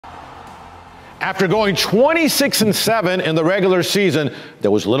After going 26-7 in the regular season,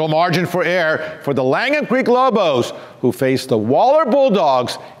 there was little margin for error for the Langham Creek Lobos, who faced the Waller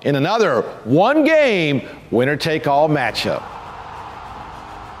Bulldogs in another one-game winner-take-all matchup.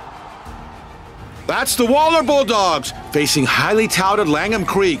 That's the Waller Bulldogs facing highly touted Langham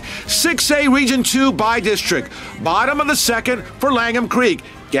Creek, 6A Region 2 by-district. Bottom of the second for Langham Creek.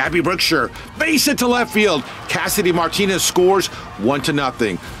 Gabby Brookshire base it to left field. Cassidy Martinez scores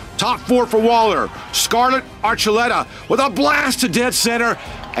 1-0. Top four for Waller. Scarlett Archuleta with a blast to dead center,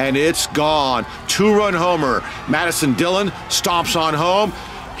 and it's gone. Two-run homer. Madison Dillon stomps on home.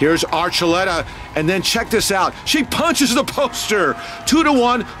 Here's Archuleta, and then check this out. She punches the poster.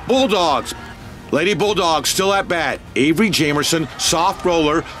 2-1 Bulldogs. Lady Bulldogs still at bat. Avery Jameson, soft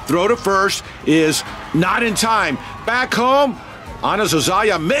roller, throw to first is not in time. Back home, Anna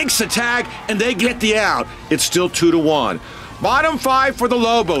Zozaya makes the tag, and they get the out. It's still 2-1. Bottom five for the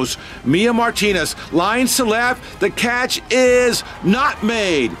Lobos. Mia Martinez lines to left. The catch is not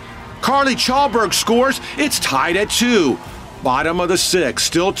made. Carly Chalberg scores. It's tied at 2. Bottom of the sixth,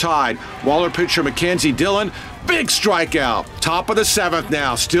 still tied. Waller pitcher Mackenzie Dillon, big strikeout. Top of the seventh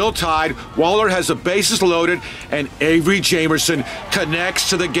now, still tied. Waller has the bases loaded, and Avery Jamerson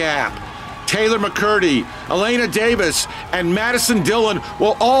connects to the gap. Taylor McCurdy, Elena Davis, and Madison Dillon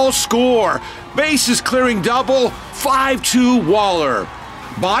will all score. Bases clearing double, 5-2 Waller.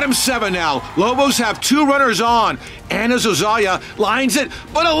 Bottom seven now. Lobos have 2 runners on. Anna Zozaya lines it,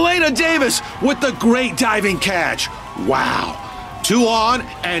 but Elena Davis with the great diving catch. Wow. 2 on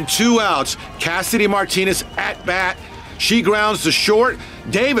and 2 outs. Cassidy Martinez at bat. She grounds to short.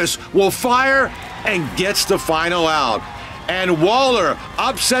 Davis will fire and gets the final out. And Waller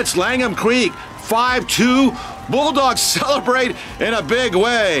upsets Langham Creek 5-2. Bulldogs celebrate in a big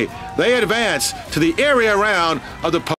way. They advance to the area round of the